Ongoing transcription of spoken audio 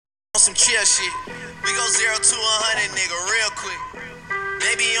some chill shit. We go 0 to 100, nigga, real quick.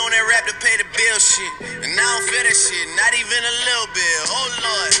 They be on that rap to pay the bill shit. And I don't feel that shit, not even a little bit. Oh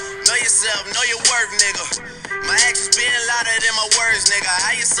Lord, know yourself, know your worth, nigga. My actions being louder than my words, nigga.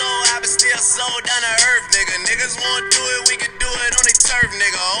 How you so high but still so down to earth, nigga. Niggas won't do it, we can do it on their turf,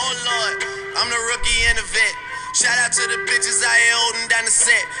 nigga. Oh Lord, I'm the rookie and the vet. Shout out to the bitches out here holding down the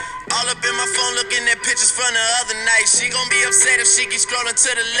set. All up in my phone looking at pictures from the other night. She gon' be upset if she keep scrolling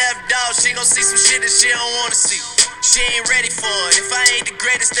to the left, dog. She gon' see some shit that she don't wanna see. She ain't ready for it. If I ain't the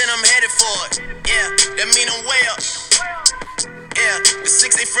greatest, then I'm headed for it. Yeah, that mean I'm way up. Yeah, the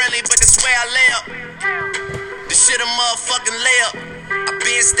six ain't friendly, but that's where I lay up. This shit a motherfucking layup. I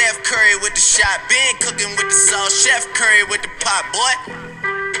been Steph Curry with the shot, been cooking with the sauce, Chef Curry with the pot, boy.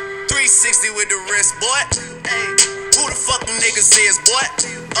 360 with the wrist, boy. Hey, who the fuck them niggas is, boy?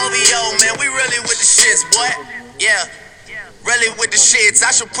 OVO, man, we really with the shits, boy. Yeah, really with the shits.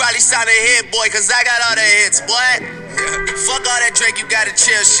 I should probably sign a hit, boy, cause I got all the hits, boy. Fuck all that Drake, you gotta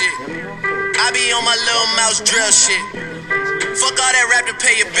chill shit. I be on my little mouse drill shit. Fuck all that rap to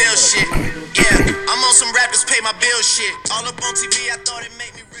pay your bill shit. Yeah, I'm on some rappers pay my bill shit. All up on TV, I thought it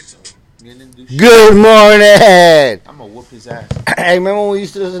made me richer. Good morning. I'm gonna whoop his ass. Hey, remember when we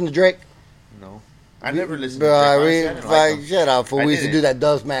used to listen to Drake? No, I never listened to Drake. Shut up, fool. We used to do that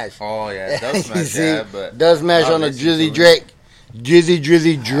Dub Smash. Oh yeah, Dub Smash. See, yeah, but Dub Smash on the Drizzy Drake. Drizzy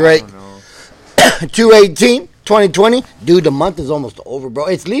Drake. I don't know. 2/18, 2020. Dude, the month is almost over, bro.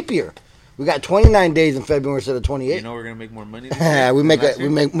 It's leap year. We got 29 days in February instead of 28. You know we're gonna make more money this year. we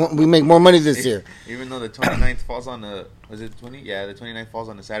make more money this year. Even though the 29th falls on the was it 20? Yeah, the 29th falls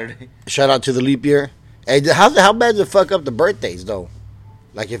on a Saturday. Shout out to the leap year. Hey, how bad does it fuck up the birthdays though?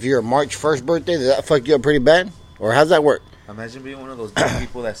 Like if you're a March 1st birthday, does that fuck you up pretty bad? Or how's that work? Imagine being one of those dumb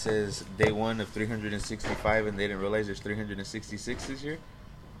people that says day 1 of 365 and they didn't realize there's 366 this year.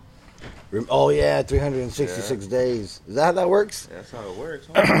 Oh yeah, 366 days. Is that how that works? Yeah, that's how it works.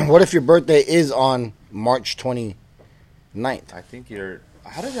 Huh? What if your birthday is on March 29th? I think you're.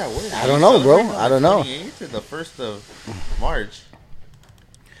 How does that work? I don't know, bro. I don't know. 28th or the 1st of March.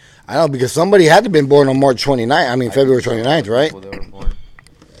 I know because somebody had to have been born on March 29th. I mean February 29th, right? People that were born.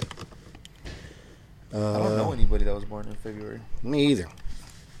 I don't know anybody that was born in February. Me either.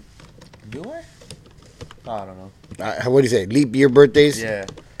 Do I? Oh, I don't know. What do you say? Leap year birthdays? Yeah.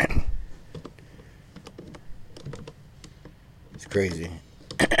 It's crazy.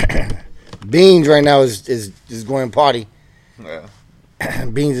 Beans right now is going potty. Yeah.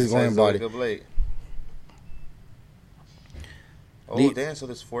 Beans is going potty. Up late. Oh, damn, so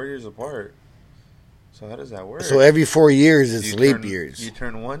that's 4 years apart. So how does that work? So every 4 years it's leap years. You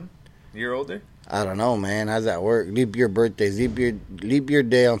turn 1 year older? I don't know, man. How's that work? Leap year birthdays. Leap year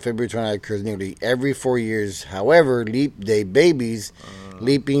day on February 29th occurs nearly every 4 years. However, leap day babies,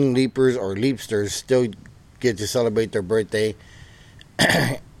 leapers, or leapsters still get to celebrate their birthday.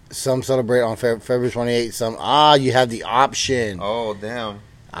 Some celebrate on February 28th. Some, you have the option. Oh, damn.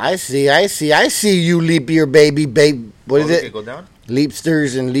 I see you leap year baby. What is it? Go down?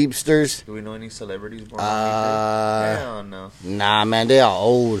 Leapsters and leapsters. Do we know any celebrities born on leap day? Hell no. Nah, man, they all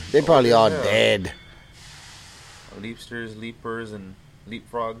old. They probably all dead. Leapsters, leapers, and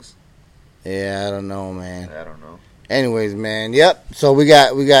leapfrogs. Yeah, I don't know, man. I don't know. Anyways, man, yep. So we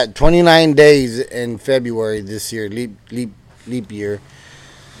got 29 days in February this year, leap year.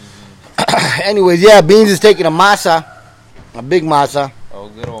 Mm-hmm. Anyways, yeah, Beans is taking a big masa. Oh,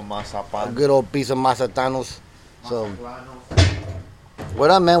 good old masa pan. A good old piece of masatanos. So, what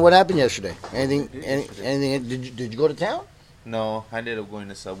up, man? What happened yesterday? Anything? Did you go to town? No, I ended up going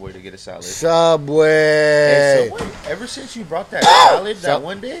to Subway to get a salad. Subway. Hey, Subway. Ever since you brought that salad that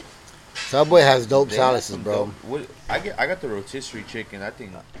one day, Subway has dope salads, bro. I got the rotisserie chicken. I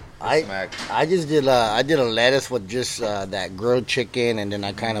think I just did I did a lettuce with just that grilled chicken, and then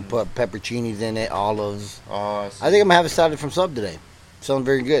I kind of put pepperoncinis in it, olives. Oh, I think I'm gonna have a salad from Sub today. Sounds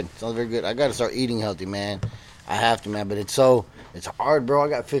very good. I gotta start eating healthy, man. I have to, man. But it's hard, bro. I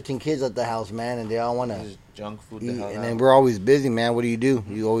got 15 kids at the house, man, and they all wanna junk food. Eat, and then we're always busy, man. What do?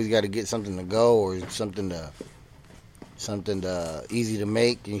 You always got to get something to go or something to easy to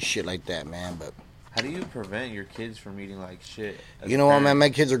make and shit like that, man. But how do you prevent your kids from eating like shit? You know what, man?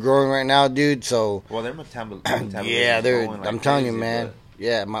 My kids are growing right now, dude. So they're metabolism. Yeah, I'm telling you, man.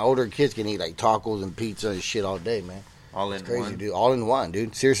 Yeah, my older kids can eat like tacos and pizza and shit all day, man. All in crazy, one, dude. All in one,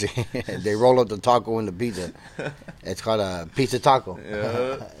 dude. Seriously, they roll up the taco in the pizza. It's called a pizza taco.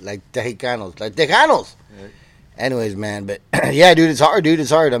 Yeah. like Tejanos. Yeah. Anyways, man, but yeah, dude, it's hard, dude. It's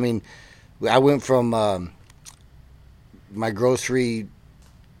hard. I mean, I went from my grocery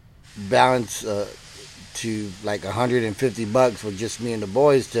balance to like $150 with just me and the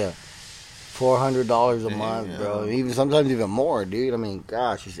boys to $400 a Damn. month, bro. Even sometimes even more, dude. I mean,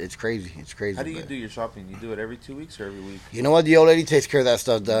 gosh, it's crazy. It's crazy. How do you but- do your shopping? You do it every 2 weeks or every week? You know what? The old lady takes care of that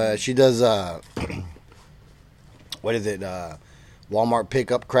stuff. She does, what is it? Walmart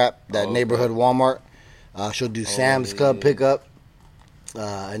pickup crap. That neighborhood Walmart. She'll do Sam's Club pickup.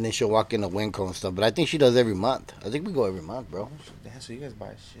 And then she'll walk into Winco and stuff. But I think she does every month. I think we go every month, bro. Damn, so you guys buy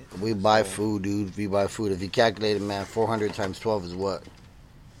shit. We buy food, dude. We buy food. If you calculate it, man, 400 times 12 is what?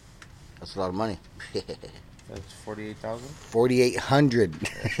 That's a lot of money. That's 48,000. 4,800.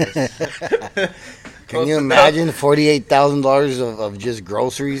 Can Close you imagine $48,000 of just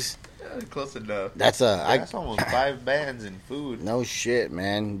groceries? Close enough. That's almost 5 bands in food. no shit,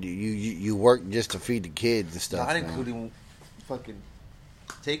 man. You work just to feed the kids and stuff. Not man. including fucking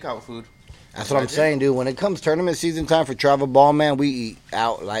takeout food. That's what I'm saying, dude. When it comes tournament season time for travel ball, man, we eat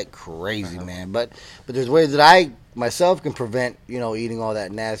out like crazy, man. But there's ways that I myself can prevent, eating all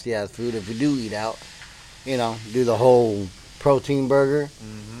that nasty ass food. If we do eat out, do the whole protein burger.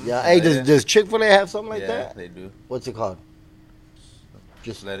 Mm-hmm. Yeah. Hey, does Chick-fil-A have something like that? Yeah, they do. What's it called?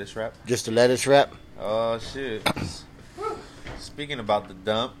 Just Lettuce wrap. Just a lettuce wrap. Oh shit. Speaking about the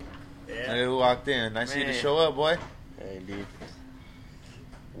dump, hey, who walked in? Nice of you to show up, boy. Hey, dude.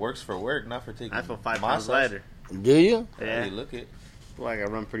 Works for work, not for taking. I feel 5 my pounds sauce. lighter. Do you? Yeah. Yeah. You look it. Feel like I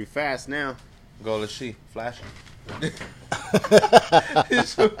run pretty fast now. Go, let's see. Flashing.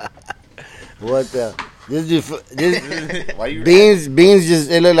 What the? This Why you? Beans just,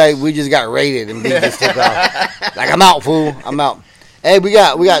 it looked like we just got raided and Beans just took off. Like, I'm out, fool. I'm out. Hey, we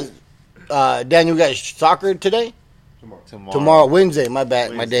got Daniel, we got soccer today? Tomorrow, Wednesday. My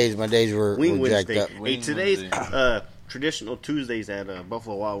bad. Wednesday. My days were jacked Wednesday. up. Hey, Wing today's Wednesday. traditional Tuesdays at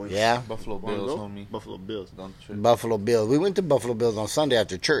Buffalo Wild Wings. Yeah, Buffalo Wanna Bills, go? homie. Buffalo Bills. Don't trip. Buffalo Bills. We went to Buffalo Bills on Sunday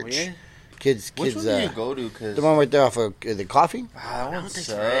after church. Oh, yeah? Kids, Which one do you go to? Cause the one right there off of the coffee. that one takes sucks,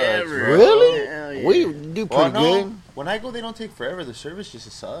 forever. bro. Really? Hell yeah. We do pretty Well, no. good. When I go, they don't take forever. The service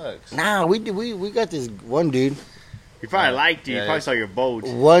just sucks. Nah, we got this one dude. He probably liked you. Yeah, He probably Uh, saw your boat.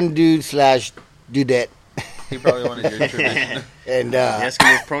 One dude slash dudette. He probably wanted your tradition. And You asking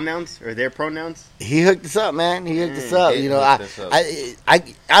his pronouns or their pronouns? he hooked us up, man. He hooked us up. He You know, hooked us up.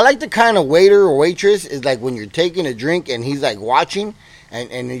 I like the kind of waiter or waitress is like when you're taking a drink and he's like watching,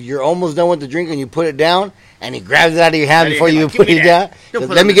 and you're almost done with the drink and you put it down and he grabs it out of your hand Out of before your you hand, put give me it that. down. Don't Says,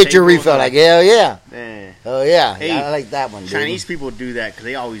 put it let on me the get your table. refill. Like, hell yeah, Man. oh yeah. Hey, I like that one. Dude. Chinese people do that because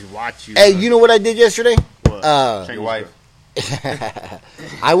they always watch you. Hey, you know what I did yesterday? What? Uh, Your wife.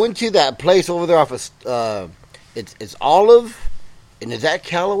 I went to that place over there off of it's Olive, and is that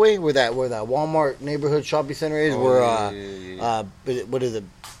Callaway where that Walmart neighborhood shopping center is? What is it?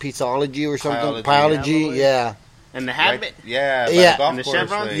 Pizzology or something? Pyology. Pyology, yeah. And the habit. Yeah, by Yeah. the golf And the course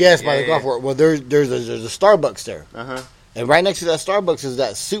Chevron? way. Yes, by Yeah, the golf yeah. course. Well, there's a Starbucks there, Uh-huh. and right next to that Starbucks is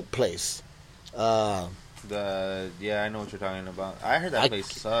that soup place. I know what you're talking about. I heard that place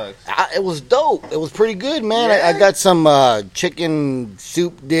sucks. It was dope. It was pretty good, man. Yeah. I got some chicken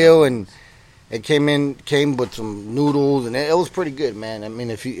soup deal, and it came with some noodles, and it was pretty good, man. I mean,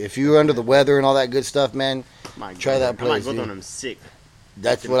 if you're under the weather and all that good stuff, man, Try that I might place, go dude. there when I'm sick.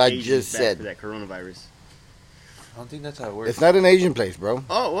 that's Them what I Asians just back said. For that coronavirus. I don't think that's how it works. It's not an Asian place, bro.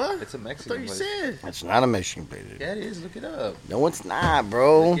 Oh, what? It's a I Mexican thought you place. said. It's not a Mexican place. Yeah, it is. Look it up. No, it's not,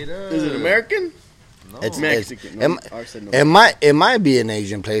 bro. Look it up. Is it American? No. It's Mexican. Am- Ours said no. It might be an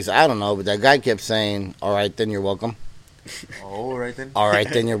Asian place. I don't know, but that guy kept saying, "All right, then you're welcome. Oh, right then. All right,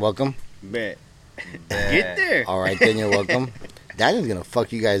 then you're welcome. Bet. Bad. Get there. All right, then you're welcome." Daniel's gonna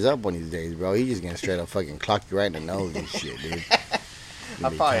fuck you guys up one of these days, bro. He's just gonna straight up fucking clock you right in the nose and shit, dude. I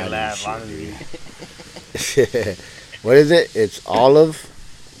Be probably tired of laugh, this honestly. shit, dude. What is it? It's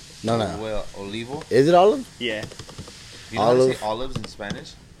olive. No. Well, olivo. Is it olive? Yeah. You know how to Olive. say olives in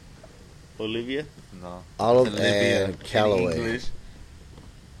Spanish? Olivia. No. Olive Olivia and in Callaway. English.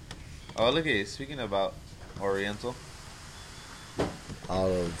 Oh, look at it. Speaking about Oriental.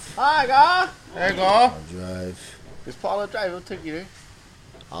 Olive Hi, guy. There you go. Drive. It's Paula Drive. I'll take you there.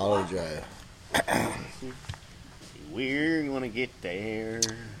 Olive Drive. Where you want to get there?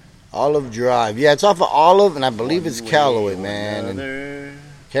 Olive Drive. Yeah, it's off of Olive, and I believe it's One way Callaway, or man. And another.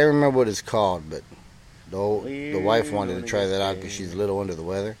 can't remember what it's called, but the wife Where wanted to you try wanna that get out because she's a little under the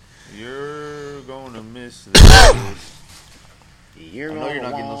weather. You're going to miss this. You're I know you're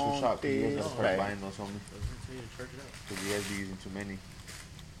not getting those gonna from shop because you guys want gotta start this. buying those on me. Because you guys be using too many.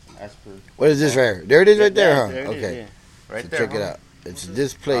 As per. What is this right here? There it is right there, huh? There it is, Okay, yeah. Right so there. check it huh? out. It's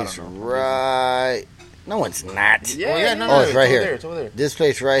this place I don't know. right. No, it's not. Yeah. Oh, yeah, no, Oh, no, it's right over here. There, it's over there. This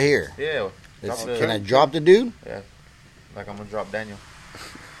place right here. Yeah. Can I drop the dude? Like I'm gonna drop Daniel.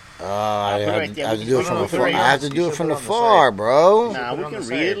 I put it right have there. to We do it can- from no, the put it far. right I have here. to do You it should from put the it on the far, side. bro. Nah, put we it on can the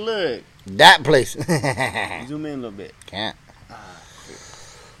read it. side. Look. That place. Zoom in a little bit. Can't.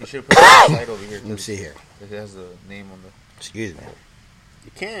 You should have put the slide over here. Let me see here. It has the name on the. Excuse me.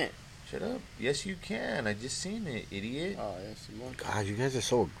 You can't. Shut up. Yes, you can. I just seen it, idiot. Oh, yes, you want. God, you guys are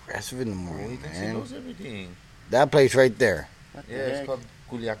so aggressive in the Well, he morning, thinks he man. knows everything. That place right there. What the Yeah, it's heck? called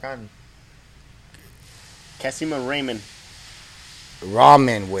Culiacan. Casima Raymond.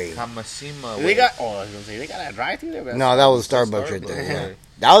 Ramen way. Kamasima. They got. Oh, I was gonna say they got a drive-through there. But No, that was Starbucks, Starbucks right there. yeah.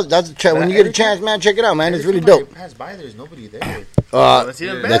 Yeah. That's a check. But When you get a every chance, time- man, check it out, man. It's really Every time dope. I pass by, there's nobody there. That's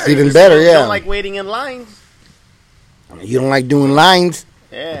even better. That's even Because better, you yeah. Don't like waiting in lines. You don't like doing lines.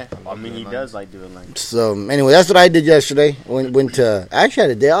 Yeah, I mean he doing does lines. like doing lines. So anyway, that's what I did yesterday. Went to. I actually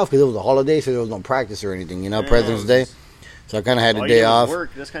had a day off because it was a holiday, so there was no practice or anything. You know, Yeah. President's Day. So I kind of had All a you day do is off.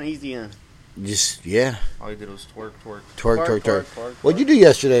 Work. That's kind of easy. Just yeah, All he did was twerk. twerk. What'd you do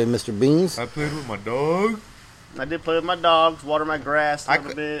yesterday, Mr. Beans? I played with my dog. I did play with my dogs, water my grass a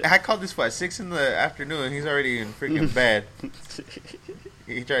little bit. I called this fool at 6 in the afternoon, and he's already in freaking bed.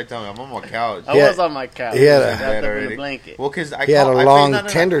 He tried to tell me I'm on my couch. I Yeah. was on my couch. He had a- wrapped up in already. a blanket. Well, because He had a long,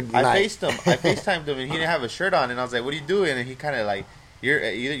 tender I night. FaceTimed him, and he didn't have a shirt on, and I was like, "What are you doing?" And he kind of like, your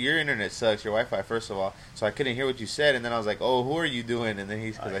internet sucks, your Wi-Fi, first of all. So I couldn't hear what you said, and then I was like, "Oh, who are you doing?" And then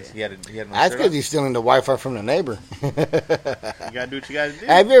he had no That's shirt because on. he's stealing the Wi-Fi from the neighbor. You gotta do what you gotta do.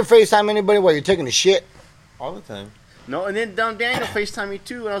 Have you ever FaceTime anybody while you're taking a shit? all the time. No, and then Daniel FaceTime me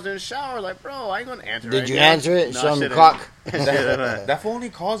too when I was in the shower. Like, bro, I ain't gonna answer. Did right you now. answer it? No, Show I him the should've. cock. That fool only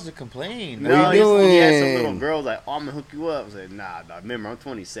calls to complain. What are you No, he had some doing? little girl like, oh, I'm gonna hook you up. I said, nah, dog. Remember, I'm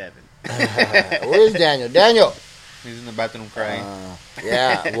 27. Where's Daniel? Daniel. He's in the bathroom crying.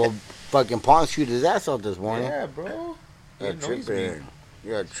 Yeah. Well, fucking Pong shoot his ass off this morning. Yeah, bro. You're He knows me. tripping.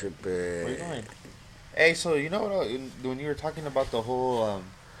 You're What are you tripping. doing? Hey, so you know what? When you were talking about the whole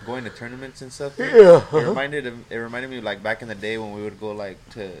going to tournaments and stuff, Yeah. it reminded me of, like, back in the day when we would go like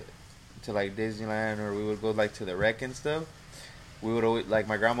to like Disneyland, or we would go like to the rec and stuff. We would always, like,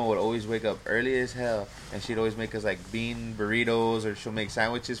 my grandma would always wake up early as hell, and she'd always make us like bean burritos, or she'll make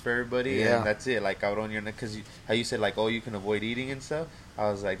sandwiches for everybody, Yeah. and that's it. Like, cabron, because how you said, like, oh, you can avoid eating and stuff. I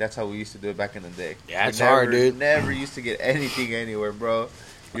was like, that's how we used to do it back in the day. Yeah, We it's hard, dude. Never used to get anything anywhere, bro.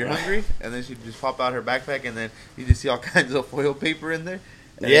 You're hungry, and then she'd just pop out her backpack, and then you just see all kinds of foil paper in there.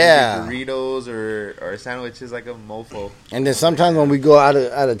 And then Yeah. you get burritos or sandwiches like a mofo. And then sometimes when we go out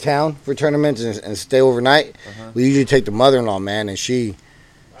of town for tournaments and stay overnight, we usually take the mother-in-law, man, and she'll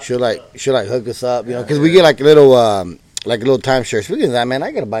hook us up, you know, because we get like a little timeshare. Speaking of that, man,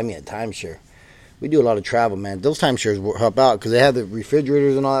 I gotta buy me a timeshare. We do a lot of travel, man. Those timeshares will help out because they have the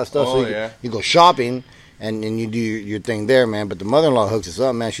refrigerators and all that stuff. Oh, so yeah. you go shopping and you do your thing there, man. But the mother-in-law hooks us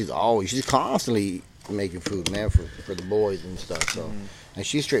up, man. She's constantly making food, man, for the boys and stuff. So. And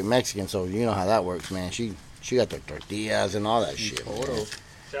she's straight Mexican, so you know how that works, man. She got the tortillas and all that shit. Man.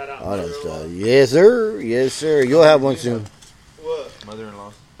 Shout out. All that stuff. Yes, sir. Yes, sir. You'll have one soon. What?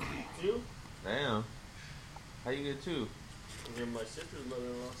 Mother-in-law. You? Damn. How you get two? You're my sister's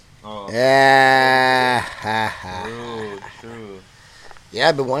mother-in-law. Oh. Yeah. Ha, ha. True.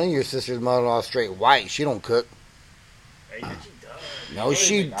 Yeah, but one of your sister's mother-in-law straight white. She don't cook. Hey, she does. No,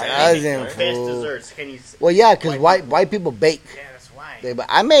 she I doesn't. Best Fool. desserts. Can you? Well, yeah, because white people bake. Yeah, that's why.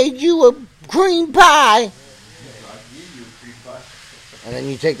 I made you a cream pie. And then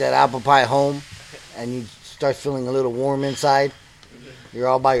you take that apple pie home, and you start feeling a little warm inside. You're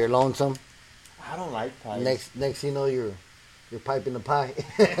all by your lonesome. I don't like pie. Next you know, you're piping the pie.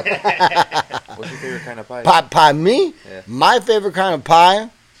 What's your favorite kind of pie? Pie, me? Yeah. My favorite kind of pie,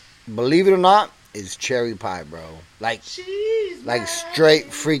 believe it or not, is cherry pie, bro. Like straight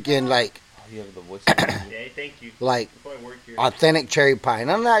freaking like Oh, you have the voice. Yeah, thank you. like Before I work here. authentic cherry pie.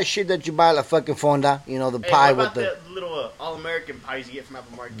 None of that shit that you buy at La fucking Fonda. You know, the Hey, pie what with about the. the little all-American pies you get from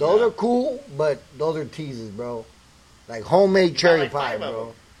Apple Market? Those are cool, but those are teases, bro. Like homemade cherry like pie, 5 of bro.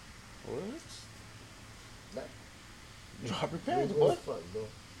 them. What? Drop your What pants, the what? fuck, bro?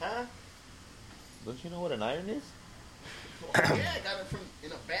 Huh? Don't you know what an iron is? Yeah, I got it from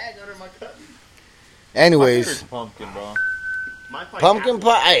in a bag under my cup. My Anyways, favorite's pumpkin, bro. My pie pumpkin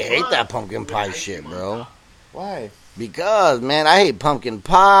apple. pie. I hate But that pumpkin with pie ice shit, cream on bro. top. Why? Because, man, I hate pumpkin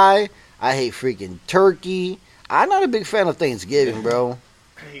pie. I hate freaking turkey. I'm not a big fan of Thanksgiving, bro.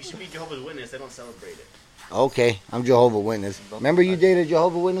 You should be Jehovah's Witness. They don't celebrate it. Okay, I'm Jehovah Witness. Remember you dated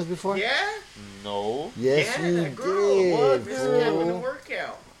Jehovah Witness before? Yeah? No. Yes, yeah, you that girl. did. What? This guy with the fool. workout.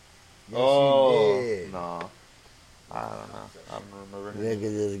 Yes, Oh. you did. No. I don't know. I don't remember Look him. at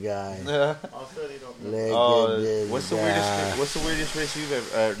this guy. Also, they don't know. Look Oh, at this what's the guy. weirdest? What's the weirdest race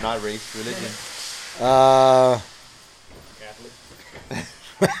you've ever? Not race, religion. Catholic.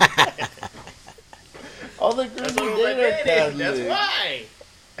 All the girls That's you what my date are dad is. That's Catholic. why.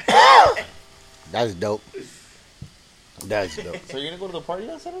 That's dope. That's dope. So you're gonna go to the party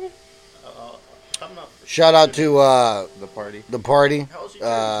on Saturday? I'm not. Shout out to The party. the party. How's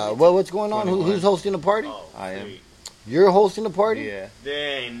your What's going on? 21. Who's hosting the party? Oh, I am. sweet. You're hosting the party. Yeah.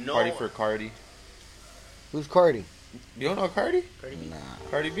 Dang, no. Party for Cardi. Who's Cardi? You don't know Cardi? Nah,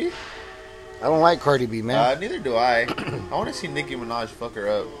 Cardi B? I don't like Cardi B, man. Neither do I. I want to see Nicki Minaj fuck her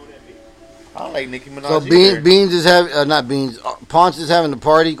up. I don't like Nicki Minaj So either. Beans is having not Beans. Ponce is having the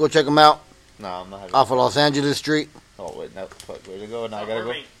party. Go check him out Nah, I'm not having. off of Los Angeles Street. Oh wait, no, fuck. Where's it go? Now I gotta go.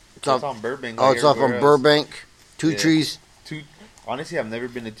 Burbank. It's on Burbank. Oh, like it's off on everywhere else. Burbank. Two Yeah. Trees, Honestly, I've never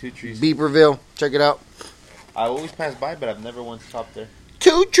been to Two Trees. Beeperville. Check it out. I always pass by, but I've never once stopped there.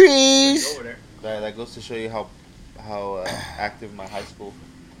 Two Trees. Over there. That goes to show you how active my high school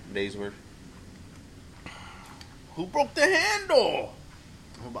days were. Who broke the handle?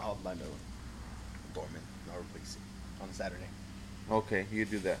 I'll buy the doorman. I'll replace it on Saturday. Okay, you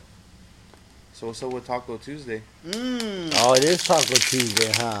do that. So what's up with Taco Tuesday? Oh, it is Taco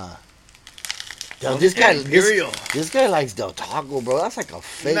Tuesday, huh? Yo, Well, this guy, Imperial. this guy likes Del Taco, bro. That's like a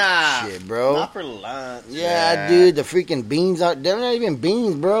fake Nah, shit, bro. Not for lunch. Yeah, Yeah. dude, the freaking beans out they're not even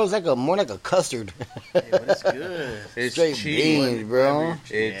beans, bro. It's like more like a custard. Hey, but it's good. It's Straight cheap. beans, bro.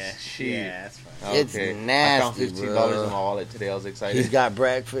 It's cheap. Yeah, that's fine. It's Okay. I nasty, found $15 bro. in my wallet today. I was excited. He's got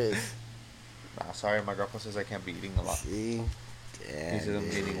breakfast. Nah, sorry, my grandpa says I can't be eating a lot. See? He Damn, says I'm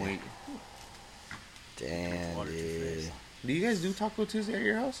gaining dude. weight. Damn, dude. Do you guys do Taco Tuesday at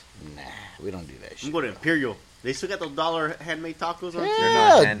your house? Nah, we don't do that I'm shit. going to Imperial. They still got those dollar handmade tacos on not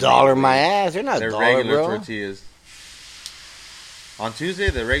Yeah, handmade, dollar my please. ass. They're not They're dollar, regular bro. tortillas. On Tuesday,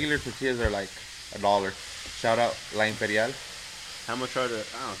 the regular tortillas are like $1. Shout out La Imperial. How much are the?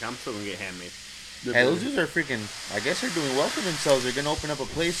 I don't know. I'm still going to get handmade. Hey, those dudes are freaking. I guess they're doing well for themselves. They're gonna open up a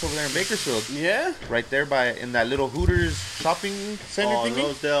place over there in Bakersfield, Yeah? right there in that little Hooters shopping center On thingy.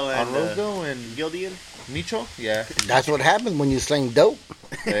 Rosedale and On Rosedale and Gildian? Micho. Yeah. That's what happens when you sling dope.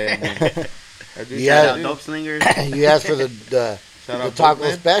 Hey, man. That dude Yeah. shout Shout out out, Dope Slingers. You ask for the shout the out taco Dope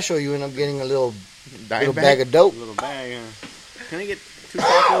Man. special, you end up getting a little Dime bag of dope. Little bag. Can I get 2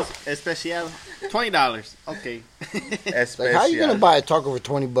 tacos especial? $20. Okay. Like, how you gonna buy a taco for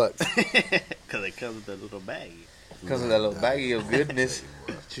 $20? Because it comes with a little bag. Because of that little baggie of goodness.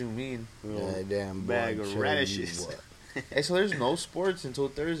 What you mean? Goddamn Bag boy, of tell you radishes. what. Hey, so there's no sports until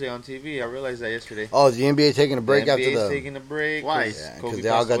Thursday on TV. I realized that yesterday. Oh, is the NBA taking a break the after NBA's the? taking a break. Why? Yeah, Kobe because they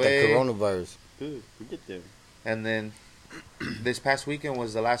all passed got that away. coronavirus. Dude, we get there. And then this past weekend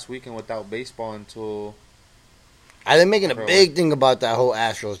was the last weekend without baseball until They're making a Bro. big thing about that whole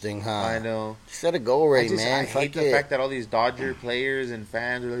Astros thing, huh? I know. Just let it go already, man. I hate Fuck the it. fact that all these Dodger players and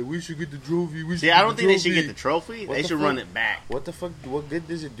fans are like, we should get the trophy. We should See, get I don't the think they should trophy." get the trophy. What They the should fuck? run it back. What the fuck? What good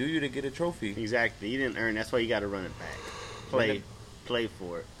does it do you to get a trophy? Exactly. You didn't earn. That's why you got to run it back. Play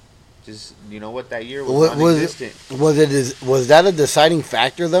for it. Just you know what that year was non-existent. Was that a deciding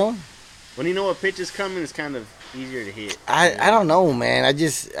factor though? When you know what pitch is coming, it's kind of easier to hit. I don't know, man. I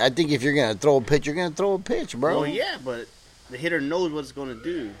think if you're gonna throw a pitch, you're gonna throw a pitch, bro. Well, yeah, but the hitter knows what it's going to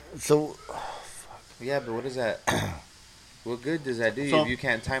do. So Yeah, but what is that? What good does that do you So- if you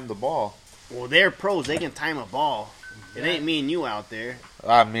can't time the ball? Well, they're pros. They can time a ball. It ain't me and you out there.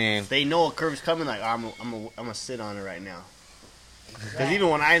 I mean, They know a curve's coming. Like I'm gonna sit on it right now. Because even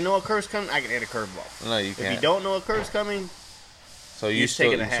when I know a curve's coming, I can hit a curveball. no, you If can't. you don't know a curve's coming, so you he's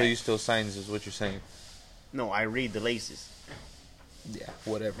still, taking a hat. so you still signs is what you're saying. no, I read the laces. Yeah,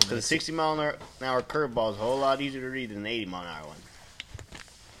 whatever. Because a 60 mile an hour curveball is a whole lot easier to read than an 80 mile an hour one.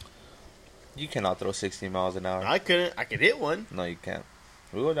 You cannot throw 60 miles an hour. I couldn't. I could hit one. No, you can't.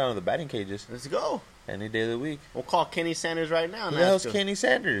 We go down to the batting cages Let's go. any day of the week. We'll call Kenny Sanders right now. Who And the hell's ask him. Kenny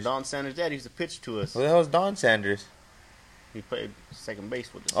Sanders? Don Sanders' dad used to pitch to us. Who the hell's Don Sanders? He played second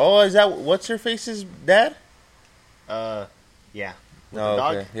base with us. Oh, is that what's her face's dad? Yeah. With No, the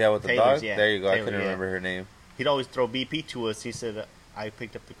dog? okay. Yeah, with the Taylor's, dog. yeah. There you go. I Taylor, couldn't yeah. remember her name. He'd always throw BP to us. He said, I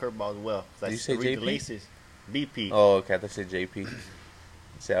picked up the curveball as well. 'Cause I Did you say read the JP? laces. BP. Oh, okay. I thought you said JP.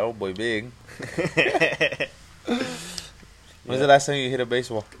 Say, oh boy, big. When's the last time you hit a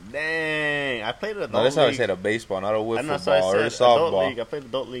baseball? Dang. I played adult No, that's how I league. said a baseball, not a I wiffle know, so I ball or a said adult softball. league. I played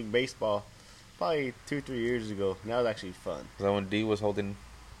adult league baseball probably 2-3 years ago. That was actually fun. Is that when D was holding?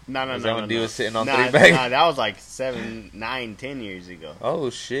 No, Was that when D was sitting on nah, three bags? Nah, that was like 7, 9, 10 years ago. Oh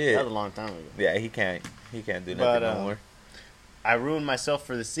shit! That was a long time ago. Yeah, he can't do nothing But, no more. I ruined myself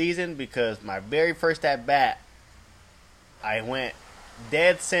for the season because my very first at bat, I went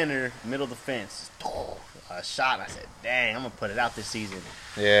dead center, middle of the fence. A shot. I said, "Dang, I'm gonna put it out this season."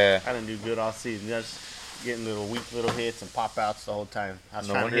 Yeah. I didn't do good all season. Just getting little weak little hits and pop outs the whole time. I was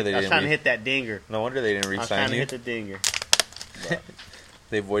No trying wonder to they hit. I was didn't trying to re- hit that dinger. No wonder they didn't I was trying re-sign to you. hit the dinger.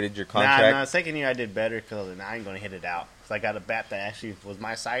 They voided your Nah, contract. second year I did better because I ain't gonna hit it out. Cause I got a bat that actually was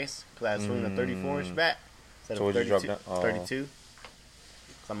my size. Cause I was swinging a 34-inch bat instead So of what'd you drop 32. down? Oh. 32.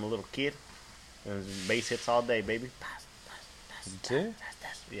 Cause I'm a little kid. And it was base hits all day, baby. That's it?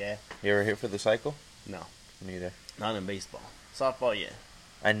 Yeah. You ever hit for the cycle? No, Me either. not in baseball. Softball, yeah.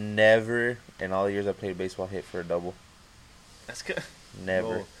 I never, in all the years I played baseball, hit for a double. That's good.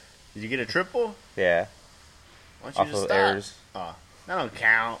 Never. Whoa. Did you get a triple? Yeah. Why don't you Off just of stop? errors. Oh, that don't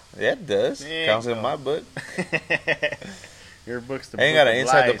count. Yeah, it does. Yeah, Counts it in my don't. book. Your book's the I ain't book got an of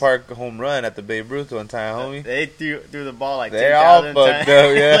inside the lies. park home run at the Babe Ruth one time, homie. They threw the ball like They're all 10,000 fucked times.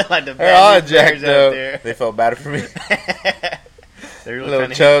 up, yeah. Like the They're all bad news bears jacked out up. there. They felt bad for me. They're really Little trying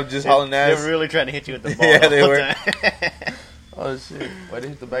to Chubb hit, just they- hauling ass. They were really trying to hit you with the ball. Yeah, the they whole were. time. Oh shit! Why did it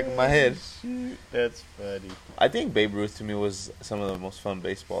hit the back of my head? That's funny. I think Babe Ruth to me was some of the most fun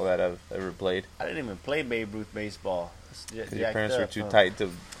baseball that I've ever played. I didn't even play Babe Ruth baseball. Because your parents were too tight to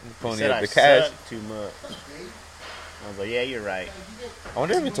They pony said up I the cash. sucked too much. I was like, yeah, you're right. I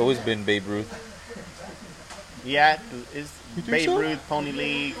wonder if it's always been Babe Ruth. Yeah, it's You think Babe so? Ruth, Pony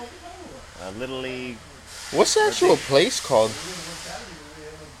League, Little League, What's the actual place called?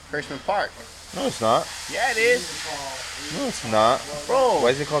 Kirschman Park. No, it's not. Yeah, it is. No, it's not. Bro, Why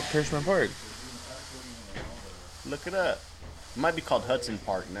is it called Kirschman Park? look it up. It might be called Hudson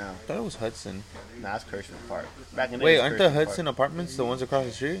Park now. I thought it was Hudson. Nah, it's Kirschman Park. Back in the Wait, day, it was aren't the Kirschman Hudson Park. apartments the ones across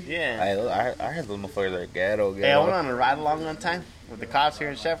the street? Yeah. I heard those motherfuckers are ghetto. Hey, I went Ghetto. on a ride along one time with the cops here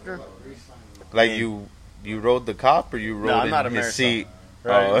in Schefter. Like you rode the cop or you rode I'm not a in his Marisol. seat?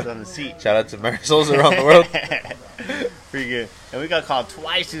 Right, Oh. it was on the seat. Shout out to Marisols around the world. Pretty good. And we got called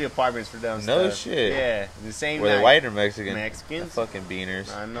twice to the apartments for dumb No stuff. shit. Yeah, the same Were night. they white or Mexican? Mexicans. Fucking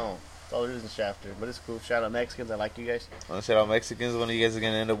beaners. I know. That's all there is in Shafter. But it's cool. Shout out Mexicans. I like you guys. Want to shout out Mexicans? One of you guys are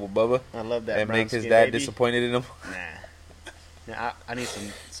gonna end up with Bubba I love that. and brown make his skin dad baby. disappointed in him. Nah. Yeah, I need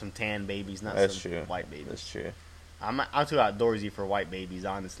some tan babies, not That's some true. white babies. That's true. I'm too outdoorsy for white babies,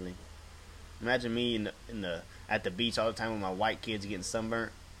 honestly. Imagine me in the at the beach all the time with my white kids getting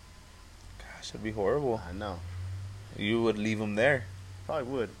sunburnt. Gosh, that'd be horrible. I know. You would leave them there. Probably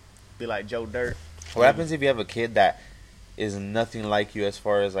would. Be like Joe Dirt. What happens if you have a kid that is nothing like you as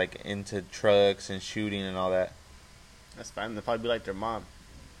far as like into trucks and shooting and all that? That's fine. They'll probably be like their mom.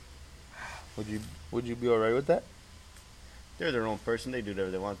 Would you be alright with that? They're their own person. They do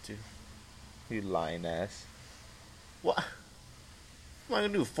whatever they want to. You lying ass. What? What am I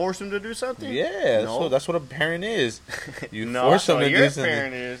gonna do? Force them to do something? Yeah, No. that's what a parent is. You No, force that's them what to your do something.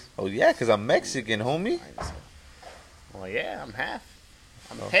 parent is. Oh yeah, because I'm Mexican, homie. Well, yeah, I'm half.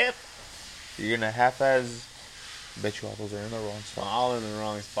 I'm Oh. half. You're gonna half-ass. Bet you all those are in the wrong spot. All in the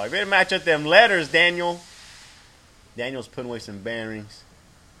wrong spot. You better match up them letters, Daniel. Daniel's putting away some bearings.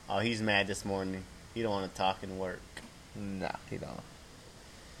 Oh, he's mad this morning. He don't want to talk and work. Nah, he don't.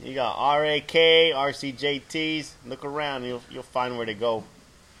 You got RAK, RCJTs. Look around, you'll find where to go.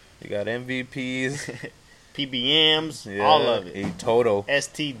 You got MVPs. PBMs, Yeah, all of it. A total.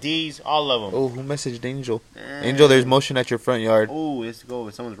 STDs, all of them. Oh, who messaged Angel? Angel, there's motion at your front yard. Ooh, let's go.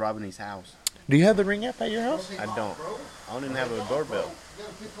 Someone's robbing his house. Do you have the Ring app at your house? I don't. I don't even have a doorbell.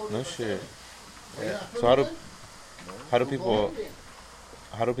 No shit. So how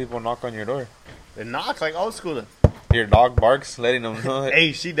do people knock on your door? It knocks like old school. Your dog barks, letting them know that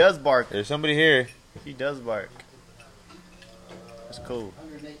Hey, she does bark. there's somebody here. She does bark. That's cool.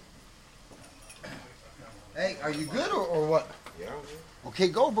 Hey, are you good or what? Yeah. Okay,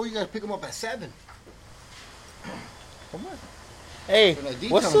 go, bro. You gotta pick him up at 7. Come on. Hey, From the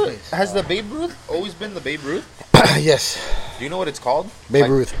what's decon the? place. Has the Babe Ruth always been the Babe Ruth? Yes. Do you know what it's called? Babe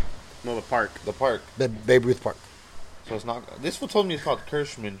Like, Ruth. No, the park. The park. Babe Ruth Park. So it's not. This fool told me it's called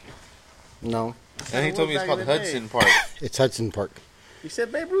Kirschman, No, and he told me it's Back called in the day. Hudson Park. it's Hudson Park. You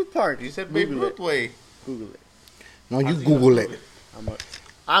said Babe Ruth Park. You said Babe Google Ruth way. Google it. No, you Google it.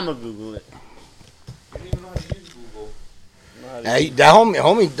 I'm a Google it. You don't even know how to use Google. Hey, that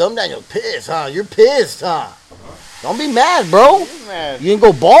homie, dumb down. You're pissed, huh? You're pissed, huh? Don't be mad, bro. You're mad. You ain't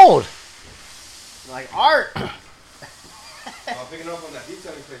go bald. Like art. Picking up on that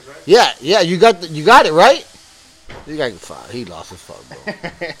detailing place, right? Yeah, you got it right. You got he lost his fuck,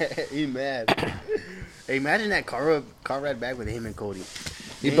 bro. He mad. Hey, imagine that car ride back with him and Cody. He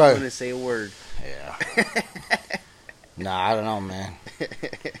He ain't probably- gonna say a word. Yeah. Nah, I don't know, man.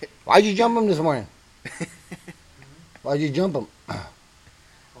 Why'd you jump him this morning? Why'd you jump him?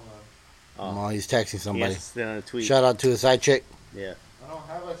 Oh, he's texting He somebody. has to send on a tweet. Shout out to the side chick. Yeah. I don't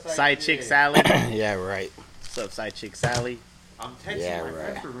have a Side chick Sally. Yeah, right. What's up, side chick Sally? I'm texting Yeah, my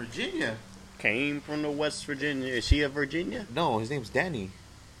friend right. from Virginia. Came from the West Virginia. Is she a Virginia? No, his name's Danny.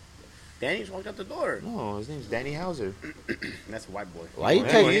 Danny just walked out the door. No, his name's Danny Hauser. That's a white boy. Why you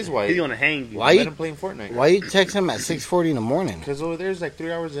Yeah, text? he is white. He's gonna hang you. Why Let you- him playing Fortnite. Why you text him at 6:40 in the morning? Because over there's like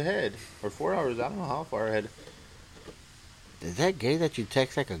 3 hours ahead. Or 4 hours. I don't know how far ahead. Is that gay that you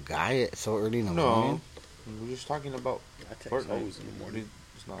text like a guy at so early in the morning? No. We're just talking about I text Fortnite. hoes in the morning.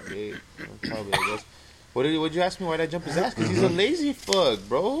 It's not gay. You know, probably, I guess. What'd you ask me? Why'd I jump his ass? Because he's a lazy fuck,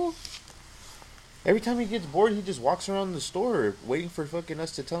 bro. Every time he gets bored, he just walks around the store waiting for fucking us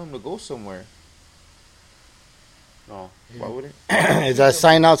to tell him to go somewhere. Oh, Why wouldn't? Is that a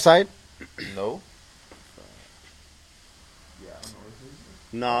sign outside? No.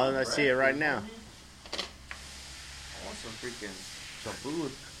 no, I see it right now. I want some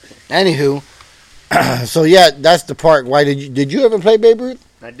food. Anywho, so yeah, that's the part. Why did you ever play Babe Ruth?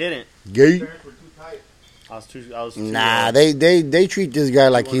 I didn't. Gay? I was too. Nah, they treat this guy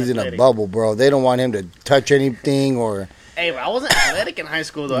like he's in a athletic. bubble, bro. They don't want him to touch anything or Hey, but I wasn't athletic in high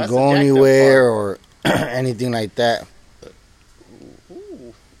school though. That's go the jacked up anywhere part. or anything like that.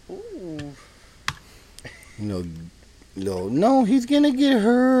 Ooh, ooh. No, he's gonna get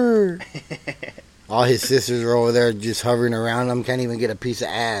hurt. All his sisters are over there just hovering around him, can't even get a piece of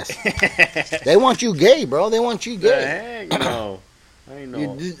ass. They want you gay, bro. They want you The gay. heck no. I ain't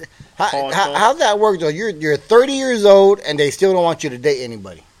know. How's that work though? You're 30 years old and they still don't want you to date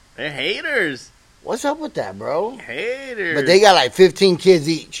anybody. They're haters. What's up with that, bro? Haters. But they got like 15 kids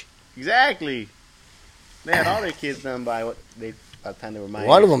each. Exactly. They had all their kids done by the time they were my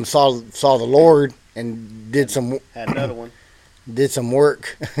One age. of them saw the Lord and did some Had another one.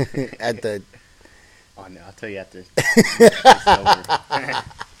 work at the. Oh no, I'll tell you after. It's over.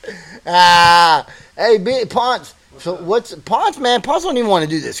 Hey, Big Ponce. So what's Ponce, man? Ponce don't even want to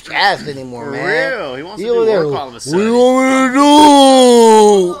do this cast anymore, For man. real, he wants He to do over there, work all of a what sudden. do you want me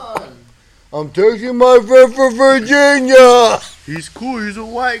to do? I'm taking my friend from Virginia. He's cool. He's a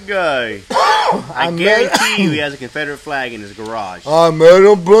white guy. I I guarantee you, he has a Confederate flag in his garage. I met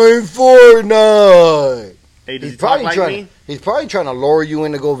him playing Fortnite. Hey, does He's he talk probably like trying. me? He's probably trying to lure you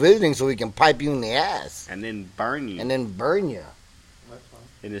in to go visiting so he can pipe you in the ass And then burn you and then burn you.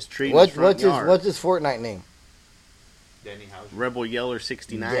 in his tree in his front yard. What's his Fortnite name? Danny Hauser. Rebel Yeller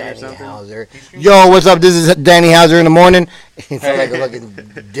 69 or Danny something. Hauser. Yo, what's up? This is Danny Hauser in the morning. He's like a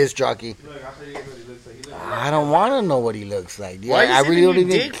fucking disc jockey. Look, I'll show you guys what he looks like. He looks I don't want to know what he looks like. Yeah, Why are you I really don't sending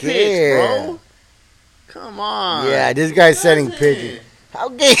you even dick care. pics, bro? Come on. Yeah, this guy's sending pictures. How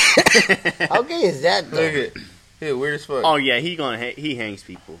gay? How gay is that though? Look at it. Weird as fuck. Oh yeah, he hangs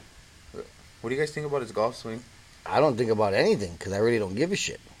people. What do you guys think about his golf swing? I don't think about anything because I really don't give a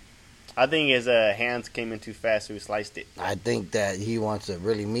shit. I think his hands came in too fast, so he sliced it. I think that he wants to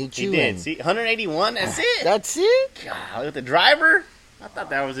really meet He you. did. and See, 181. That's it. That's it. God, look at the driver. I thought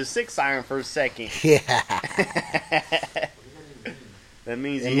that was his 6-iron for a second. Yeah. That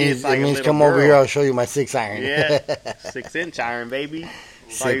means It he means, hits like it a means little come over girl. here. I'll show you my 6-iron. Yeah, 6-inch iron, baby.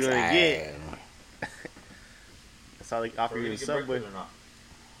 That's all you're gonna get. 6-iron. That's all they offer you in Subway.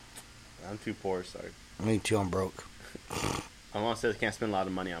 I'm too poor, sorry. Me too. I'm broke. My mom says I can't spend a lot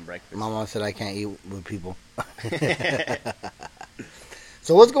of money on breakfast. My mom said I can't eat with people.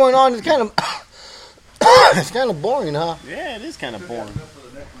 So what's going on? It's kind of it's kind of boring, huh? Yeah, it is kind of boring.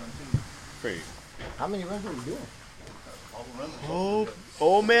 Pretty. How many runs are we doing? Oh,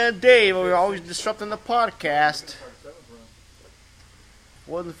 old man Dave, we're always disrupting the podcast.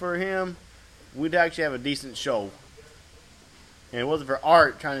 Wasn't for him, we'd actually have a decent show. And it wasn't for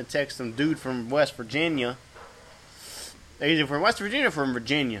Art trying to text some dude from West Virginia. Either from West Virginia or from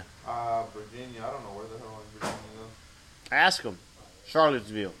Virginia. Virginia. I don't know where the hell in Virginia though. Ask him.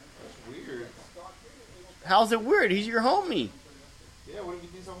 Charlottesville. That's weird. How's it weird? He's your homie. Yeah, what if he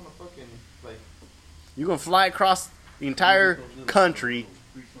thinks I'm gonna fucking like? You're going to fly across the entire country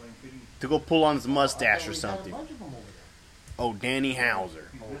to go pull on his mustache or something. Oh, Danny Hauser.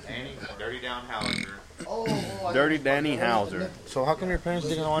 Danny, dirty down Hauser. Dirty Danny Hauser. So how come your parents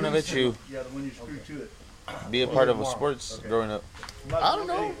didn't want to let you Yeah, the one you screw to it. be a part of a sports growing up? I don't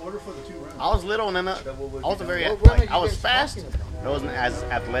know. Order for the 2 rounds. I was little and then I wasn't very I was fast. I wasn't as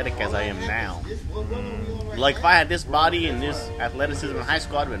athletic as I am now. Like if I had this body and this athleticism in high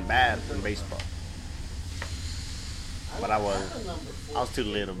school, I'd have been bad in baseball. But I was too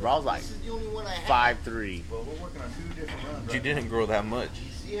little, bro. I was like 5'3". Well, we're working on 2 different runs. You didn't grow that much.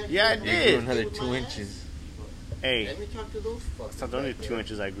 Yeah, I You grew did. another 2 inches. Hey, me talk to those fuckers. it's not only 2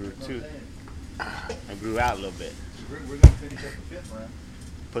 inches I grew too. I grew out a little bit. We're going to finish up the 5th round.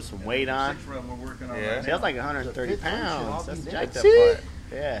 Put some weight on. 6th round we're working on Yeah. right See, I was now. like 130 pounds. That's the jacked up See? part.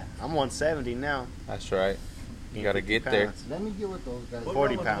 Yeah, I'm 170 now. That's right. You gotta 50 get there. pounds. Let me get with those guys. What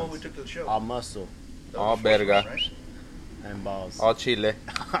 40 round was the one pounds. we took to the show? All muscle. That was All the better first guy. one, right? And balls. All Chile.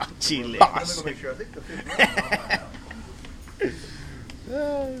 Chile. Let me go make sure. I think the fifth run is on my house.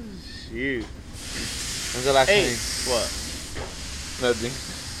 Oh, shoot. When's the last Hey, time? what? Nothing.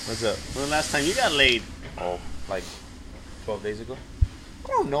 What's up? When the last time you got laid? Oh, like 12 days ago? I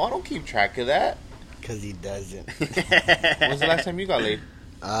don't know. I don't keep track of that. Because he doesn't. When's the last time you got laid?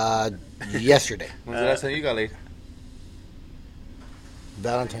 Yesterday. When's the last time you got laid?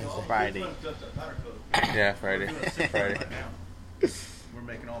 Valentine's Day. Friday. Yeah, Friday. Friday. Right now. We're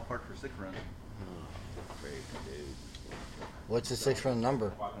making all parts for 6 runs. What's the 6-run number?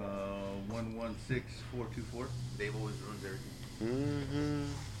 116424. Dave always ruins everything.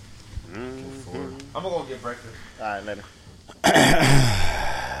 I'm I'm gonna go get breakfast. Alright, later.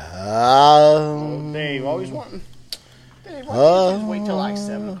 Dave, always wanting. Dave, why don't you just wait till like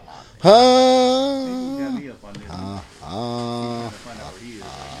 7 o'clock? He got me up on this. Trying to find out where he is.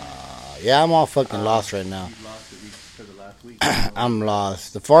 Yeah, I'm all fucking lost right now. He lost it because of last week. I'm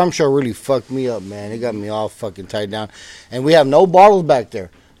lost. The farm show really fucked me up, man. It got me all fucking tied down. And we have no bottles back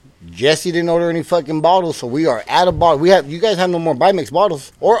there. Jesse didn't order any fucking bottles, so we are out of bottles. You guys have no more Bimix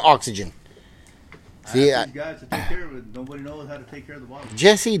bottles or oxygen. See, I asked these guys to take care of it. Nobody knows how to take care of the bottle.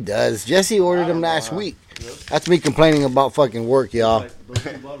 Jesse does. Jesse ordered them last week. That's me complaining about fucking work, y'all. Like those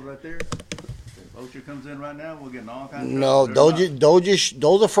 2 bottles right there. Osher comes in right now. We're getting all kinds of No, trouble. They're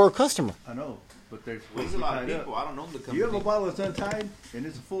those are for a customer. not- I know, but there's There's a lot of people. I don't know the company. You have a bottle that's untied and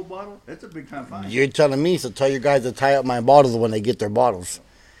it's a full bottle. It's a big time fine. You're telling me, so tell your guys to tie up my bottles when they get their bottles.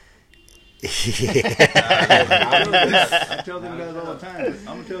 I tell them guys all the time.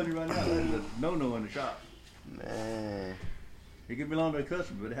 I'm telling you right now, there's a no in the shop. Man, It can belong to a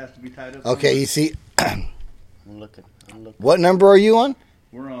customer, but it has to be tied up. Okay, you see, I'm looking. what number are you on?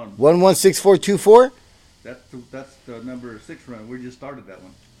 We're on. 116424? That's the number 6 run. We just started that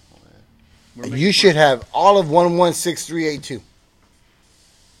one. We're You making should sure have all of 116382.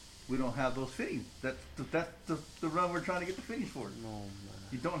 We don't have those fittings. That's the run we're trying to get the fittings for. No,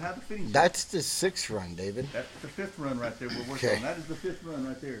 You don't have the fittings. That's the 6th run, David. That's the 5th run right there. We're working Okay. on. That is the 5th run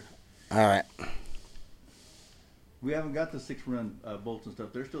right there. All right. We haven't got the 6 run bolts and stuff.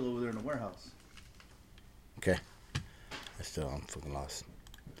 They're still over there in the warehouse. Okay. I'm fucking lost.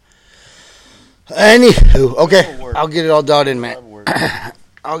 Anywho, okay. I'll get it all dialed in, man.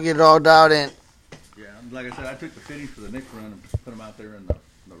 I'll get it all dialed in. Yeah, like I said, I took the fittings for the next run and put them out there in the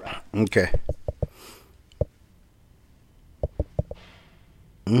rack. Okay.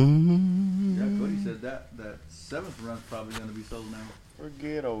 Yeah, Cody said that 7th run's probably going to be sold now.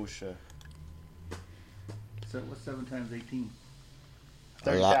 forget OSHA. So what's 7 times 18?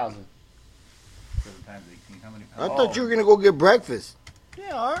 30,000. 7 times 18. How many I pounds? thought you were going to go get breakfast.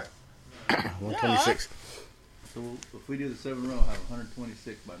 Yeah, alright. 126. So if we do the 7 run, we'll have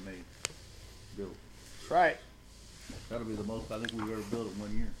 126 by May built. That's right. That'll be the most I think we've ever built in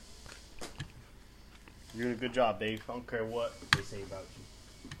 1 year. You're doing a good job, Dave. I don't care what they say about you.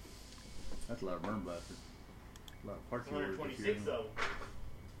 That's a lot of burn blasters. A lot of parts you ordered this year. 126 of them.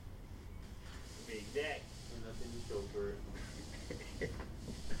 To be exact. Nothing to show for it.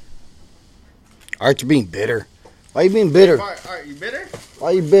 Art, you're being bitter. Why you being bitter? Alright, you bitter?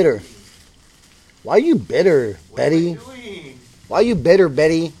 Why you bitter? Why you bitter, Betty? What am I doing? Why you bitter,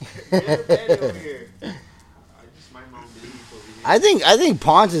 Betty? Bitter Betty over here. I just mind my own business over here. I think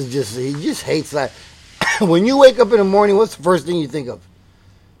Ponce is he just hates that. When you wake up in the morning, what's the first thing you think of?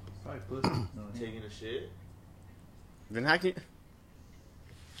 Probably pussy. No, Taking a shit. Then how can you...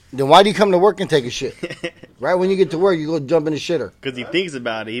 Then why do you come to work and take a shit? Right when you get to work, you go jump in the shitter. Because he thinks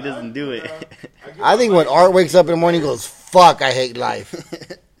about it. He doesn't do it. I think when Art wakes up in the morning, he goes, "Fuck, I hate life."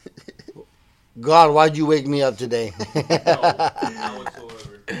 God, why'd you wake me up today? Not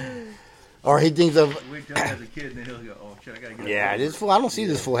whatsoever. Or he thinks of, Wait till he has a kid and then he'll go, oh shit, I gotta get yeah, up. this fool. I don't see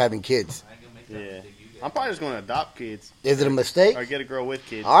this fool having kids. I ain't gonna make that Yeah. mistake you guys. I'm probably just going to adopt kids. Is it a mistake? Or get a girl with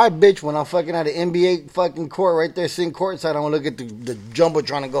kids. All right, bitch. When I'm fucking at an NBA fucking court right there, sitting courtside, I want to look at the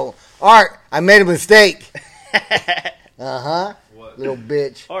jumbotron and go, "Art, I made a mistake." Uh-huh. What? Little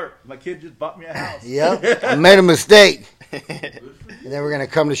bitch. Art, my kid just bought me a house. Yep. I made a mistake. And then we're going to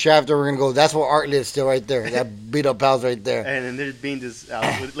come to Shafter. We're going to go, that's where Art lives still right there. That beat up house right there. And then there's Bean just out.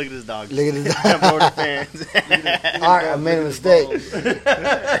 Look at this dog. Look at this Florida fans. Art, I made a mistake.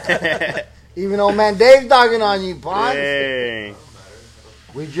 Even old man Dave's dogging on you, Pon. Dang.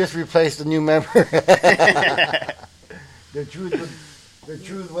 We just replaced a new member. The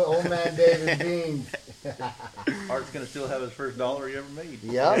truth with old man Dave and Beans. Art's gonna still have his first dollar he ever made.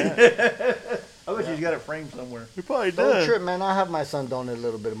 Yep. I bet he's got it framed somewhere. He probably Don't does. trip, man. I'll have my son donate a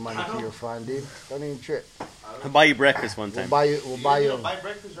little bit of money to your fund, dude. Don't even trip. I'll buy you breakfast one We'll time. buy you. We'll buy you. Buy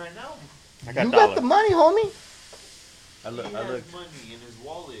breakfast right now. I got You dollar. got the money, homie. I look. He has money in his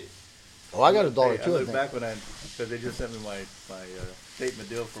wallet. Oh, I got $1 I too. I look think. back when because they just sent me my statement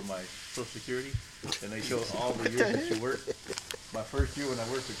deal for my Social Security, and they show all the years that you worked. My first year when I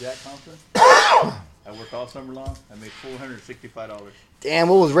worked for Jack Thompson, I worked all summer long. I made $465. Damn,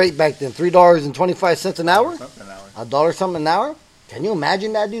 what was rate back then? $3.25 an hour? Something an hour. $1 something an hour? Can you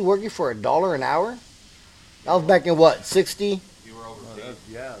imagine that dude working for $1 an hour? That was back in what, 60? You were Oh, overpaid.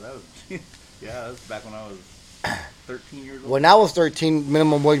 that was back when I was 13 years old. When I was 13,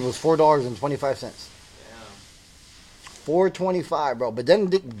 minimum wage was $4.25. Damn. $4.25, bro. But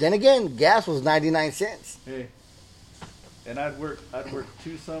then again, gas was 99 cents. Hey, and I'd worked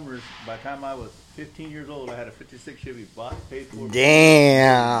 2 summers. By the time I was 15 years old, I had a '56 Chevy bought, paid for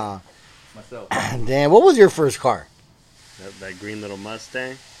Damn. myself. Damn. What was your first car? That green little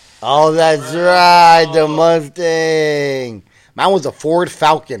Mustang. Oh, that's right, the Mustang. Mine was a Ford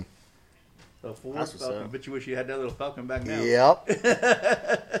Falcon. So Ford That's what's Falcon. up. Bet you wish you had that little Falcon back now.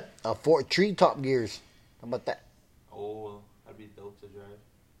 Yep. A Ford treetop gears. How about that? Oh, that'd be dope to drive.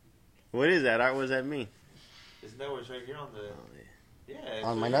 What is that, Art? What does that mean? Isn't that what's right here on the? Yeah. it's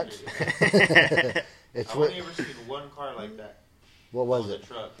On my right nuts? here. It's I've what? only ever seen one car like that. What was on it? the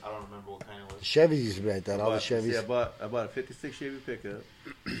truck. I don't remember what kind it was. Chevys used to be like that. All the See, Chevys. I bought a '56 Chevy pickup.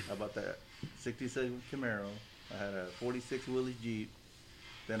 I bought that '67 Camaro. I had a '46 Willys Jeep.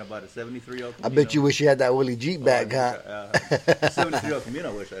 Then I bought a '73 El Camino. I bet you wish you had that Willie Jeep back, huh? '73 El Camino.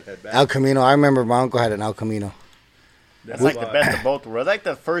 I wish I'd had back. El Camino. I remember my uncle had an El Camino. That's like the best of both worlds. Like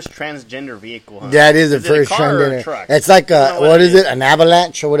the first transgender vehicle, huh? That is the Is it first a car or a trend. truck? It's like You a, know what it is it? An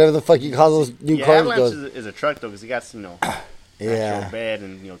avalanche or whatever the fuck you call those new Yeah, cars. Avalanche Those- is a truck though, because it got actual yeah. bed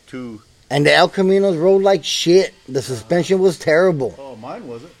and 2. And the El Caminos rolled like shit. The suspension was terrible. Oh, mine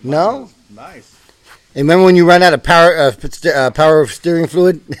wasn't. No? Was nice. And remember when you ran out of power of steering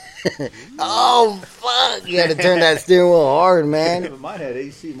fluid? Oh fuck! You had to turn that steering wheel hard, man. But mine had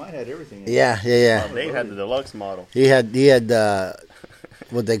AC. Mine had everything. In it. Yeah. Dave had the deluxe model. He had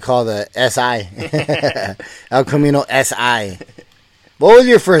what they call the SI, El Camino SI. What was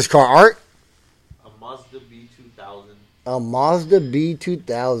your first car, Art? A Mazda B2000. A Mazda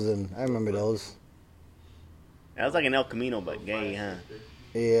B2000. I remember those. That was like an El Camino, but gay, huh?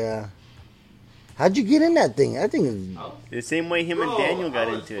 Yeah. How'd you get in that thing? That thing is The same way him and Daniel got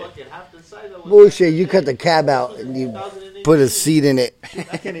into it. bullshit. You cut the cab out and you put a seat in it.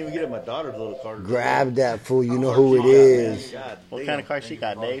 I can't even get in my daughter's little car. Grab that fool. You know who it is. God What damn. kind of car she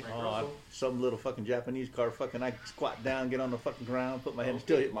got, Dave? Some little fucking Japanese car. Fucking, I squat down, get on the fucking ground, put my head, and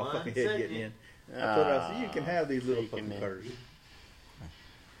still hit my fucking head getting in. I told her, I said, you can have these little fucking cars.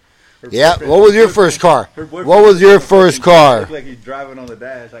 Her Yeah. boyfriend- What was your first car? her boyfriend What was your first looked car? like he's driving on the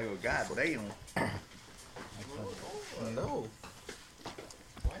dash. I go, God damn. No.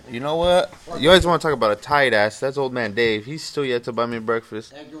 You know what? You always want to talk about a tight ass. That's old man Dave. He's still yet to buy me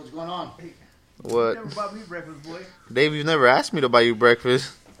breakfast. Hey, what's going on? What? Never bought me breakfast, boy. Dave, you've never asked me to buy you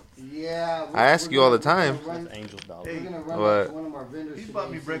breakfast. Yeah. I ask you all the time. Angel dog. Hey, What? one of our vendors. he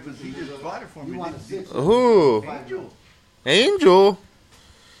bought me breakfast. He just bought it for me. Who? Angel. Angel?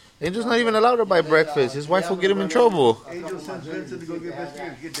 Angel's not even allowed to buy breakfast. His wife will get him in trouble. Angel sends Vincent to go get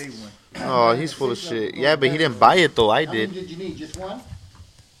biscuits. Get Dave one. Oh, he's full of shit. Yeah, but he didn't buy it though. I How many did. did you need? Just one?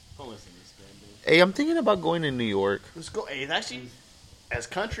 Don't listen to this guy, Dave. Hey, I'm thinking about going to New York. Let's go. Hey, it's actually, as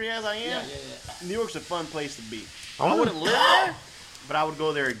country as I am, New York's a fun place to be. I I wanna- wouldn't live there, but I would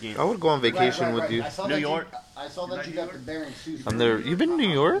go there again. I would go on vacation with you. I saw New that York? I saw that you got the Bearing shoes. I'm there. You've been to New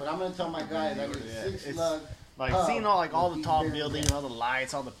York? But I'm gonna tell my guys I need six It's- slug. Like seeing all the tall buildings, all the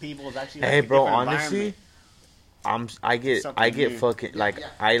lights, all the people is actually. Hey, like, a bro. different Honestly, environment. I get Something new. fucking like Yeah.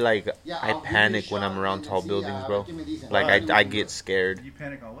 I Yeah, I I'll give you panic a when I'm shot around and tall see, buildings, bro. give me decent. Like Alright. I get scared. You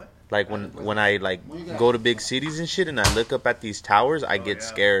panic on what? Like when I like go to big cities and shit, and I look up at these towers, I get yeah.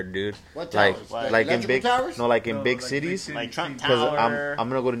 scared, dude. What Like towers? like in Electrical big towers? like in No, big like cities. big Like Trump Because Tower. I'm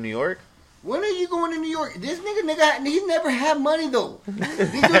gonna go to New York. When are you going to New York? This nigga, he's never had money though.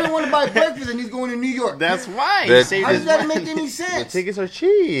 He doesn't want to buy breakfast and he's going to New York. That's why. The- He saved How his does that money. make any The sense? tickets are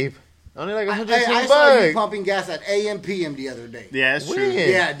cheap. Only like I 120 saw you bucks. pumping gas at AM PM the other day. Yeah, that's true. When?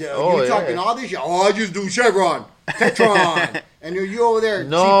 Yeah, dude, Oh, you're yeah. talking all this shit. Oh, I just do Chevron, Tetron, and you over there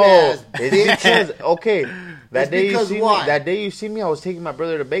No, cheap ass. it's bitch. because okay. It's because why? That day you see me, I was taking my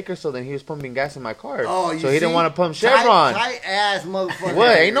brother to Bakersfield and he was pumping gas in my car. Oh, you so he didn't see? want to pump Chevron. Tight ass motherfucker.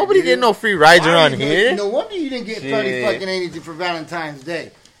 What? Ain't nobody dude. getting no free rides Why around you- here. No wonder you didn't get 30 Shit. fucking anything for Valentine's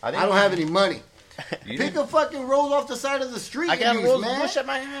Day. I I don't have any money. You Pick didn't- a fucking rose off the side of the street. I got and a use, rose man. bush at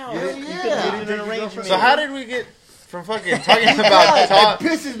my house. Hell You yeah. could've made it an arrangement. So how did we get from fucking talking Yeah, about it talk.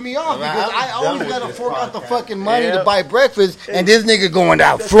 pisses me off Man, because I I'm always done with gotta this fork out the podcast. fucking money to Yep. buy breakfast, and this nigga going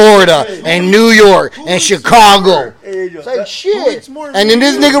down Florida and New York and Chicago. It's like shit. And then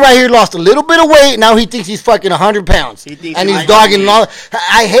this nigga right here lost a little bit of weight. Now he thinks he's fucking 100 pounds, He thinks and he's he's dogging. like-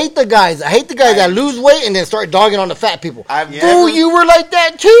 I hate the guys. I hate the guys that lose weight and then start dogging on the fat people. I've Fool, never- you were like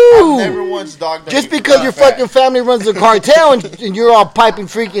that I've too. never once dogged on Just you because for your fat. fucking family runs the cartel and you're all piping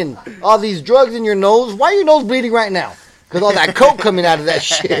freaking all these drugs in your nose, why are your nose bleeding right now? Because all that coke coming out of that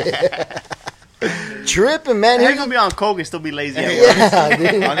shit. Tripping, man. He's Here's gonna be on coke and still be lazy at work. yeah,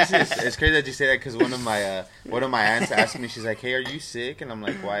 dude. Honestly, it's crazy that you say that because one of my aunts asked me, she's like, "Hey, are you sick?" And I'm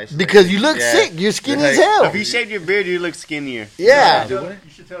like, "Why?" She's Because like, you look "Yeah." sick. You're skinny Like, as hell. If you shaved your beard, you look skinnier. Yeah. You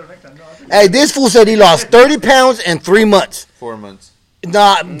should tell her next time. No, I think Hey, this fool said he lost 30 pounds in 3 months. 4 months.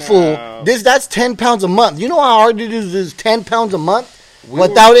 Nah, No. fool. That's 10 pounds a month. You know how hard it is? This 10 pounds a month We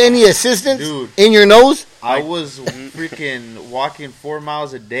without any assistance Dude. in your nose. I was freaking walking 4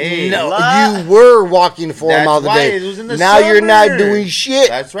 miles a day. No, What? you were walking 4 That's miles a why day. it was in the Now you're not summer. doing shit.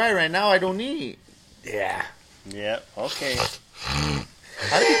 That's right. Right now, I don't eat. Yeah. Yep. Okay.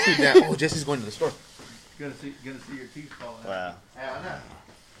 How did you keep that? Oh, Jesse's going to the store. gonna see your teeth falling out. Wow.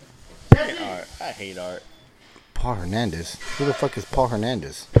 Art. I hate art. Paul Hernandez. Who the fuck is Paul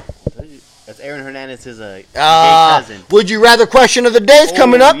Hernandez? That's Aaron Hernandez's gay cousin. Would you rather question of the day is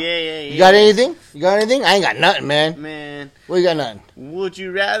coming Oh, up? Yeah. You got anything? You got anything? I ain't got nothing, man. Man, What you got nothing? would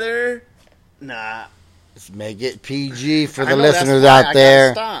you rather? Nah. Let's make it PG for I the know that's listeners why out I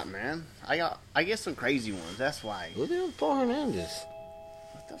there. gotta stop, man. I get some crazy ones. That's why. Who the hell is Paul Hernandez?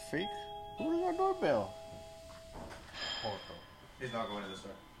 What the freak? Who's our doorbell? He's not going to the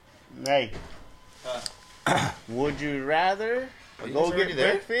store. Hey. Would you rather Are you go guys already get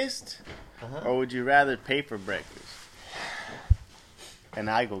there? breakfast, Uh-huh. or would you rather pay for breakfast? And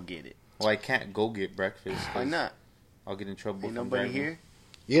I go get it. Well, I can't go get breakfast. 'cause Why not? I'll get in trouble. Ain't from nobody driving. here.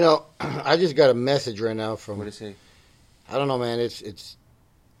 You know, I just got a message right now What from. did it say? I don't know, man. It's.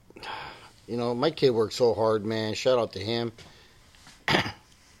 You know, my kid worked so hard, man. Shout out to him.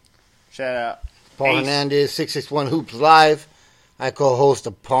 Shout out. Paul Ace. Hernandez, 661 Hoops Live. I co-host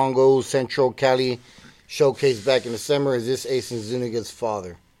the Pongo Central Cali Showcase back in the summer. Is this Ace and Zuniga's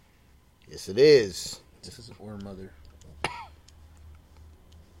father? Yes, it is. This is or mother.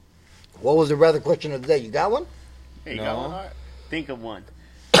 What was the rather question of the day? You got one? Hey, you No. got one? Art? Think of one.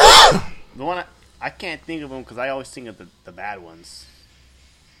 The one I can't think of them because I always think of the bad ones.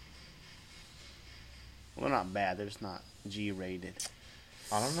 Well, not bad. They're just not G-rated.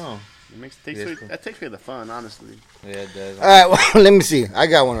 I don't know. Takes Yes, away, cool. that takes away the fun, honestly. Yeah, it does. All right, well, let me see. I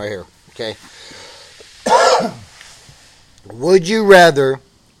got one right here. Okay. Would you rather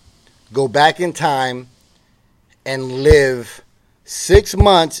go back in time and live 6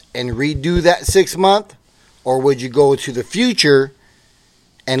 months and redo that 6 month, or would you go to the future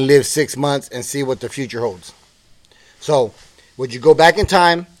and live 6 months and see what the future holds? So, would you go back in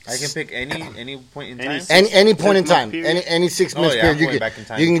time? I can pick any point in Any time. Any point in 6 month time, period? any 6 months yeah, I'm period, you going can back in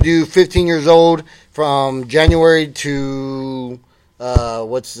time. you can do 15 years old from January to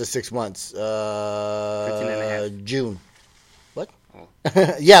what's the 6 months? 15 and a half. June. What? Oh.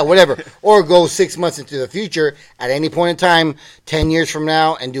 Yeah, whatever. Or go 6 months into the future at any point in time, 10 years from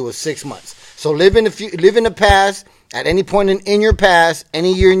now, and do a 6 months. So live in the past at any point in your past,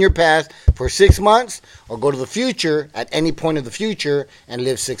 any year in your past for 6 months, or go to the future at any point in the future and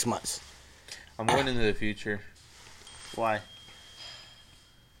live 6 months. I'm going into the future. Why?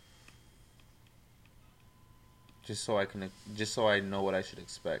 Just so I know what I should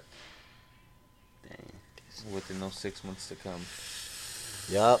expect Dang. within those 6 months to come.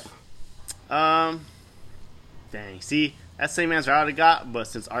 Yup. Dang. See, that's the same answer I would have got, but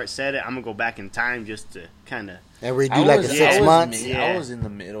since Art said it, I'm gonna go back in time just to kind of. And redo like a 6 months. Yeah. I was in the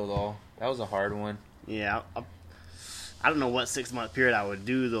middle though. That was a hard one. Yeah. I don't know what 6 month period I would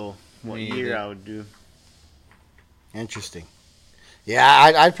do though. What Me year either. I would do. Interesting.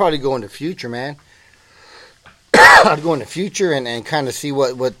 Yeah, I'd probably go in the future, man. I'd go in the future and kind of see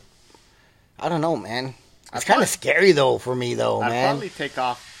what. I don't know, man. It's I'd kind of scary though for me though, I'd man. probably take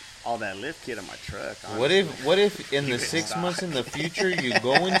off all that lift kit on my truck. What if in the Keep it 6 stock. months in the future you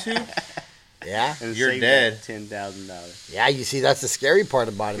go into? Yeah, and You're save dead. that $10,000. yeah. You see, that's the scary part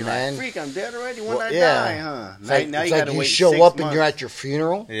about it, You're man. like, freak, I'm dead already. When Well, I yeah. die, huh? It's like, now it's you like gotta you wait show 6 up and months. you're at your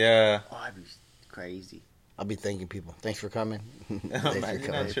funeral. Yeah. Oh, that'd be crazy. I'll be thanking people. Thanks for coming. Man, Thanks for you're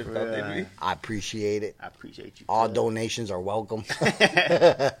coming. not tripped out, did we? I appreciate it. I appreciate you. All cuz. donations are welcome.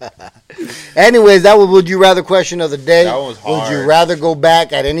 Anyways, that was Would You Rather question of the day. That was Would you hard. rather go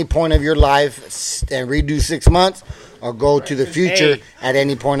back at any point of your life and redo 6 months, or go to the future Hey. at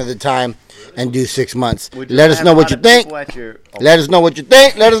any point of the time and do 6 months. Would you Let us have know a what lot you of think. people at your- Let us know what you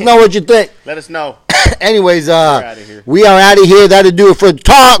think. Let us know what you think. Let us know. Anyways, outta here. we are out of here. That'll do it for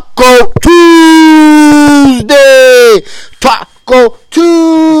Taco Tuesday. Taco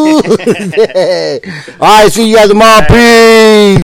Tuesday. All right, see you guys tomorrow. Peace.